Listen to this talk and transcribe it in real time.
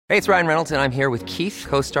Hey, it's Ryan Reynolds, and I'm here with Keith,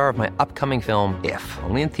 co-star of my upcoming film, If,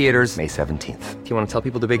 only in theaters May 17th. Do you want to tell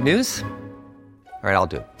people the big news? All right, I'll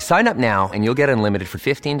do it. Sign up now and you'll get unlimited for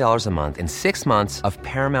 $15 a month and 6 months of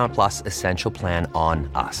Paramount Plus Essential Plan on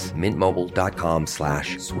us.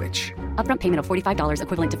 MintMobile.com/switch. Upfront payment of $45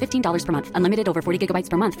 equivalent to $15 per month. Unlimited over 40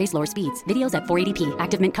 gigabytes per month. Face lower speeds. Videos at 480p.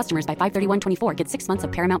 Active Mint customers by 531.24 get 6 months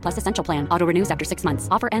of Paramount Plus Essential Plan. Auto renews after 6 months.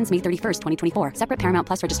 Offer ends May 31st, 2024. Separate Paramount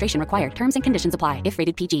Plus registration required. Terms and conditions apply if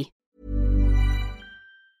rated PG.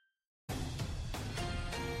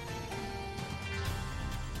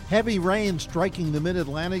 Heavy rain striking the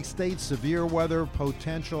mid-Atlantic states, severe weather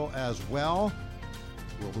potential as well.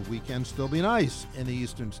 Will the weekend still be nice in the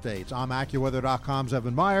eastern states? I'm AccuWeather.com's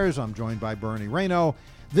Evan Myers. I'm joined by Bernie Rayno.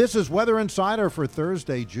 This is Weather Insider for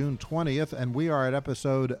Thursday, June 20th, and we are at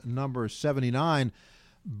episode number 79.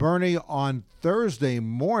 Bernie, on Thursday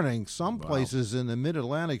morning, some places in the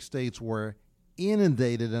mid-Atlantic states were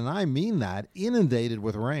inundated, and I mean that, inundated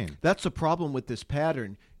with rain. That's the problem with this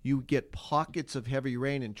pattern. You get pockets of heavy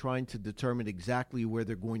rain and trying to determine exactly where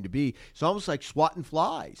they're going to be. It's almost like swatting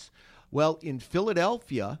flies. Well, in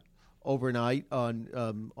Philadelphia overnight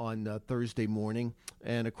on Thursday morning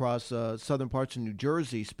and across southern parts of New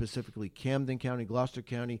Jersey, specifically Camden County, Gloucester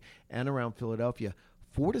County, and around Philadelphia,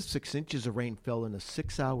 4 to 6 inches of rain fell in a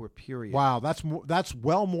 6-hour period. Wow, that's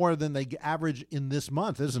well more than they average in this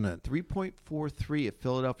month, isn't it? 3.43 at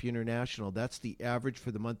Philadelphia International. That's the average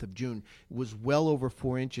for the month of June. It was well over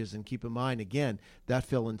 4 inches. And keep in mind, again, that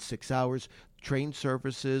fell in 6 hours. Train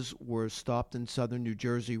services were stopped in southern New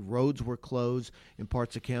Jersey. Roads were closed in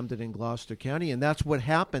parts of Camden and Gloucester County. And that's what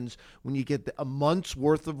happens when you get a month's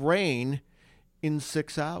worth of rain in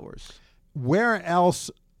 6 hours. Where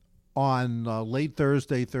else on late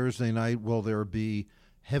Thursday night, will there be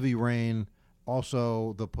heavy rain,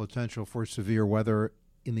 also the potential for severe weather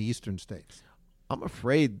in the eastern states? I'm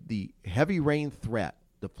afraid the heavy rain threat,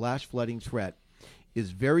 the flash flooding threat,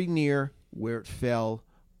 is very near where it fell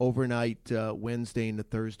overnight Wednesday into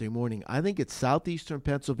Thursday morning. I think it's southeastern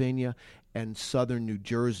Pennsylvania and southern New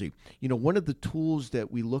Jersey. You know, one of the tools that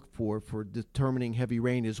we look for determining heavy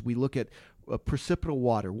rain is we look at precipitable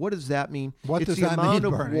water. What does that mean? What does that mean, It's the amount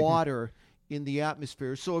Bernie? of water in the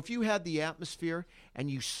atmosphere. So if you had the atmosphere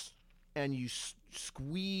and you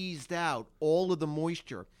squeezed out all of the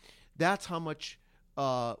moisture, that's how much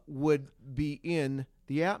would be in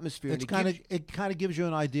the atmosphere. It kind of gives you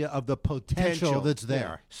an idea of the potential that's there.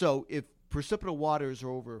 Yeah. So if precipitable waters are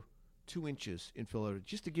over 2 inches in Philadelphia,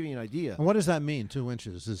 just to give you an idea. And what does that mean, 2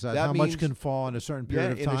 inches? Is that how much can fall in a certain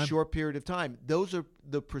period of time? In a short period of time. Those are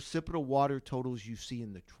the precipitable water totals you see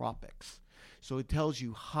in the tropics. So it tells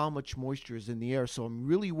you how much moisture is in the air. So I'm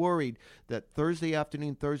really worried that Thursday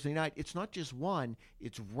afternoon, Thursday night, it's not just one,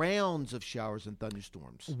 it's rounds of showers and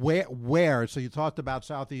thunderstorms. Where? So you talked about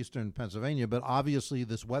southeastern Pennsylvania, but obviously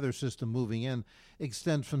this weather system moving in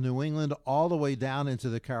extends from New England all the way down into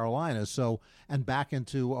the Carolinas, and back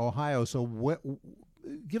into Ohio. So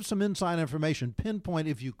give some inside information, pinpoint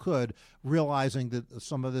if you could, realizing that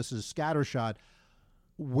some of this is scattershot,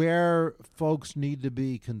 where folks need to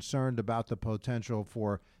be concerned about the potential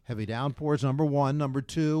for heavy downpours, number one. Number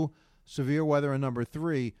two, severe weather. And number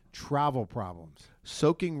three, travel problems.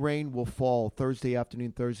 Soaking rain will fall Thursday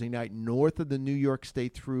afternoon, Thursday night, north of the New York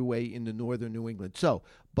State Thruway into northern New England. So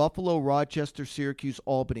Buffalo, Rochester, Syracuse,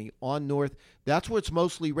 Albany, on north, that's where it's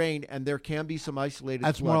mostly rain, and there can be some isolated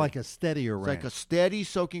That's flooding. more like a steadier rain. It's like a steady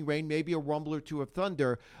soaking rain, maybe a rumble or two of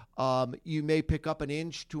thunder. You may pick up an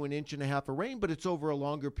inch to an inch and a half of rain, but it's over a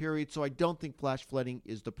longer period, so I don't think flash flooding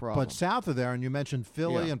is the problem. But south of there, and you mentioned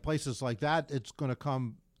Philly Yeah. and places like that, it's going to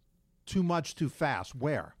come too much too fast.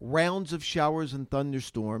 Where? Rounds of showers and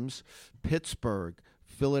thunderstorms, Pittsburgh,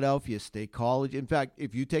 Philadelphia State College. In fact,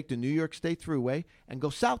 if you take the New York State Thruway and go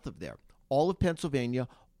south of there, all of Pennsylvania,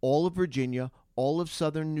 all of Virginia, all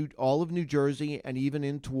of New Jersey, and even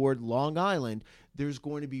in toward Long Island, there's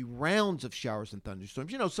going to be rounds of showers and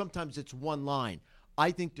thunderstorms. You know, sometimes it's one line.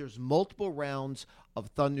 I think there's multiple rounds of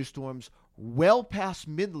thunderstorms well past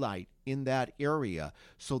midnight in that area.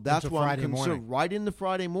 So that's why I'm concerned. Right in the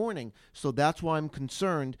Friday morning. So that's why I'm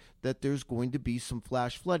concerned that there's going to be some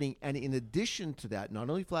flash flooding. And in addition to that, not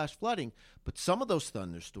only flash flooding, but some of those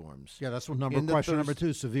thunderstorms. Yeah, that's what question number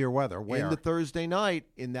two, severe weather. Where? In the Thursday night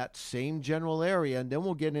in that same general area. And then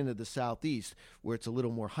we'll get into the southeast where it's a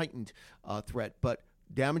little more heightened threat. But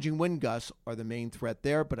damaging wind gusts are the main threat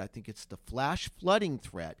there, but I think it's the flash flooding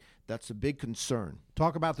threat that's a big concern.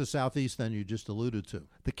 Talk about the southeast then you just alluded to.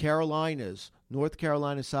 The Carolinas, North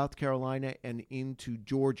Carolina, South Carolina, and into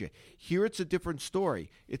Georgia. Here it's a different story.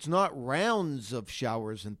 It's not rounds of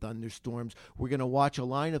showers and thunderstorms. We're going to watch a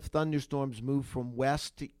line of thunderstorms move from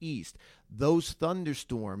west to east. Those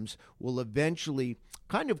thunderstorms will eventually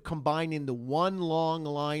kind of combine into one long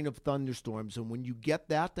line of thunderstorms. And when you get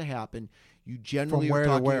that to happen, you generally are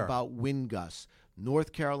talking about wind gusts.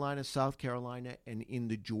 North Carolina, South Carolina, and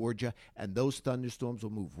into Georgia, and those thunderstorms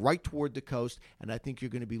will move right toward the coast, and I think you're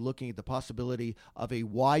going to be looking at the possibility of a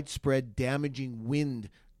widespread damaging wind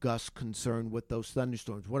gust concern with those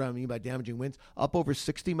thunderstorms. What I mean by damaging winds, up over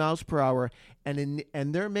 60 miles per hour, and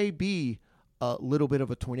there may be a little bit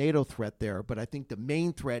of a tornado threat there, but I think the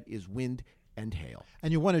main threat is wind and hail.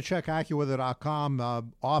 And you want to check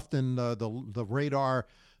AccuWeather.com, often the radar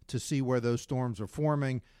to see where those storms are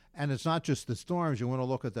forming. And it's not just the storms. You want to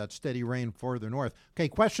look at that steady rain further north. Okay,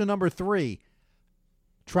 question number 3.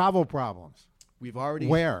 Travel problems. We've already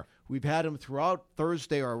Where? We've had them throughout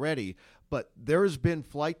Thursday already, but there's been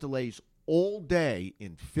flight delays all day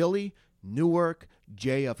in Philly, Newark,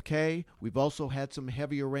 JFK. We've also had some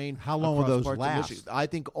heavier rain. How long will those last? I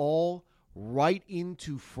think all right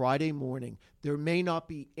into Friday morning. There may not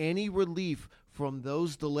be any relief from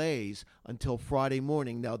those delays until Friday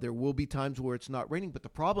morning. Now, there will be times where it's not raining, but the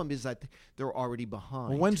problem is that they're already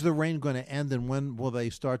behind. Well, when's the rain going to end, and when will they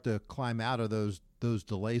start to climb out of those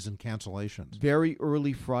delays and cancellations? Very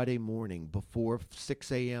early Friday morning, before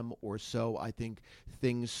 6 a.m. or so, I think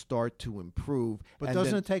things start to improve. But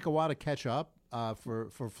doesn't it take a while to catch up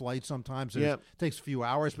for flights sometimes? Yeah. It takes a few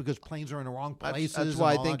hours because planes are in the wrong places. That's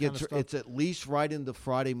why and I think all that it's at least right into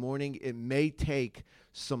Friday morning. It may take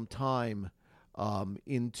some time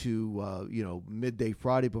into midday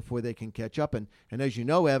Friday before they can catch up. And as you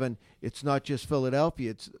know, Evan, it's not just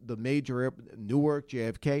Philadelphia. It's the major Newark,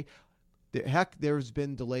 JFK. There's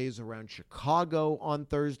been delays around Chicago on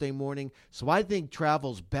Thursday morning. So I think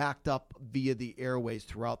travel's backed up via the airways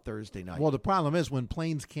throughout Thursday night. Well, the problem is when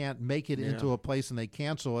planes can't make it into a place and they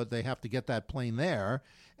cancel it, they have to get that plane there.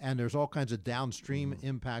 And there's all kinds of downstream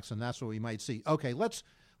impacts, and that's what we might see. Okay, let's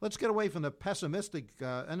get away from the pessimistic,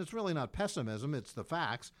 and it's really not pessimism, it's the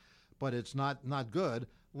facts, but it's not good.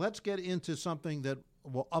 Let's get into something that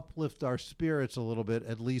will uplift our spirits a little bit,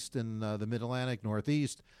 at least in the Mid-Atlantic,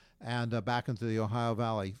 Northeast, and back into the Ohio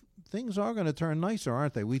Valley. Things are going to turn nicer,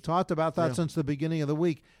 aren't they? We talked about that since the beginning of the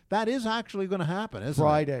week. That is actually going to happen,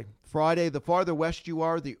 isn't it? Friday, the farther west you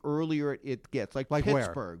are, the earlier it gets. Like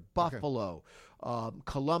Pittsburgh, where? Buffalo,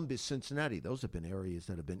 Columbus, Cincinnati. Those have been areas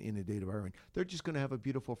that have been inundated by rain. They're just going to have a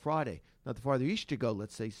beautiful Friday. Now, the farther east you go,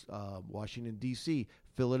 let's say Washington, D.C.,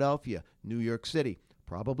 Philadelphia, New York City,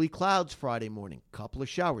 probably clouds Friday morning, couple of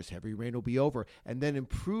showers, heavy rain will be over, and then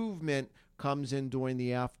improvement comes in during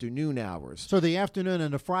the afternoon hours. So the afternoon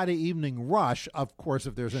and the Friday evening rush, of course,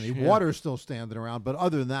 if there's any water still standing around, but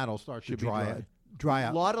other than that, it'll start to dry out.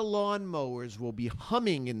 A lot of lawnmowers will be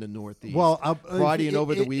humming in the Northeast Friday and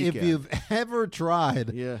over the weekend. If you've ever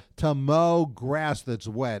tried to mow grass that's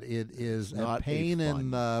wet, it is a pain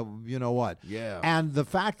in you know what. Yeah. And the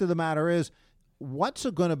fact of the matter is, what's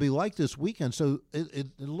it going to be like this weekend? So it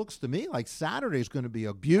looks to me like Saturday is going to be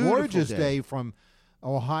a beautiful gorgeous day from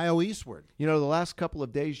Ohio eastward. You know, the last couple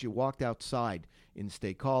of days you walked outside in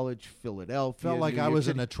State College, Philadelphia. Felt like I was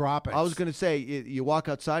in the tropics. I was going to say, you walk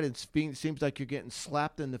outside and it seems like you're getting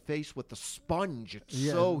slapped in the face with a sponge. It's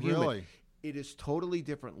so humid. Really. It is totally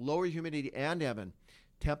different. Lower humidity and, Evan,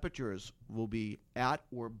 temperatures will be at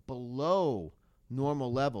or below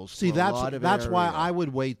normal levels. See, that's why I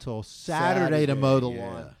would wait till Saturday to mow the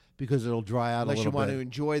lawn, because it'll dry out a little bit. Unless you want to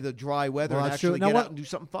enjoy the dry weather and actually get out and do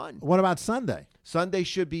something fun. What about Sunday? Sunday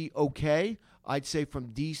should be okay. I'd say from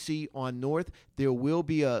D.C. on north, there will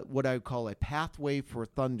be what I would call a pathway for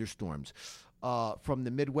thunderstorms from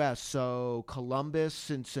the Midwest. So Columbus,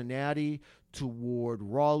 Cincinnati, toward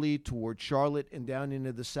Raleigh, toward Charlotte, and down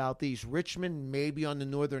into the southeast. Richmond may be on the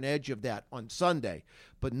northern edge of that on Sunday.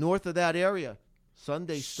 But north of that area,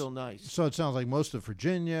 Sunday's still nice. So it sounds like most of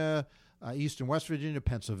Virginia, eastern West Virginia,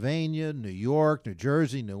 Pennsylvania, New York, New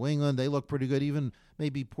Jersey, New England, they look pretty good, even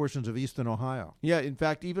maybe portions of eastern Ohio. Yeah, in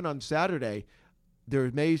fact, even on Saturday, there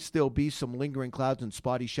may still be some lingering clouds and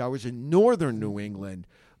spotty showers in northern New England,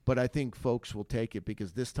 but I think folks will take it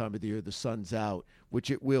because this time of the year the sun's out, which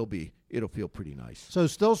it will be. It'll feel pretty nice. So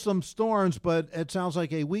still some storms, but it sounds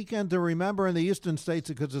like a weekend to remember in the eastern states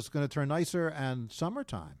because it's going to turn nicer and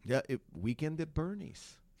summertime. Yeah, weekend at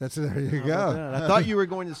Bernie's. There you go. I thought you were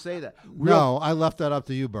going to say that. No, I left that up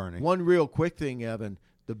to you, Bernie. One real quick thing, Evan.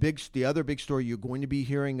 The other big story you're going to be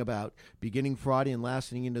hearing about beginning Friday and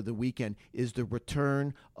lasting into the weekend is the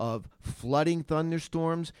return of flooding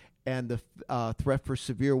thunderstorms and the threat for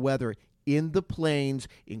severe weather in the plains,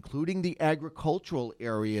 including the agricultural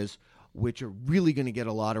areas, which are really going to get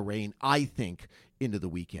a lot of rain, I think, into the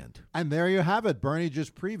weekend. And there you have it. Bernie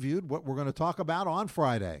just previewed what we're going to talk about on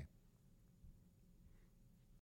Friday.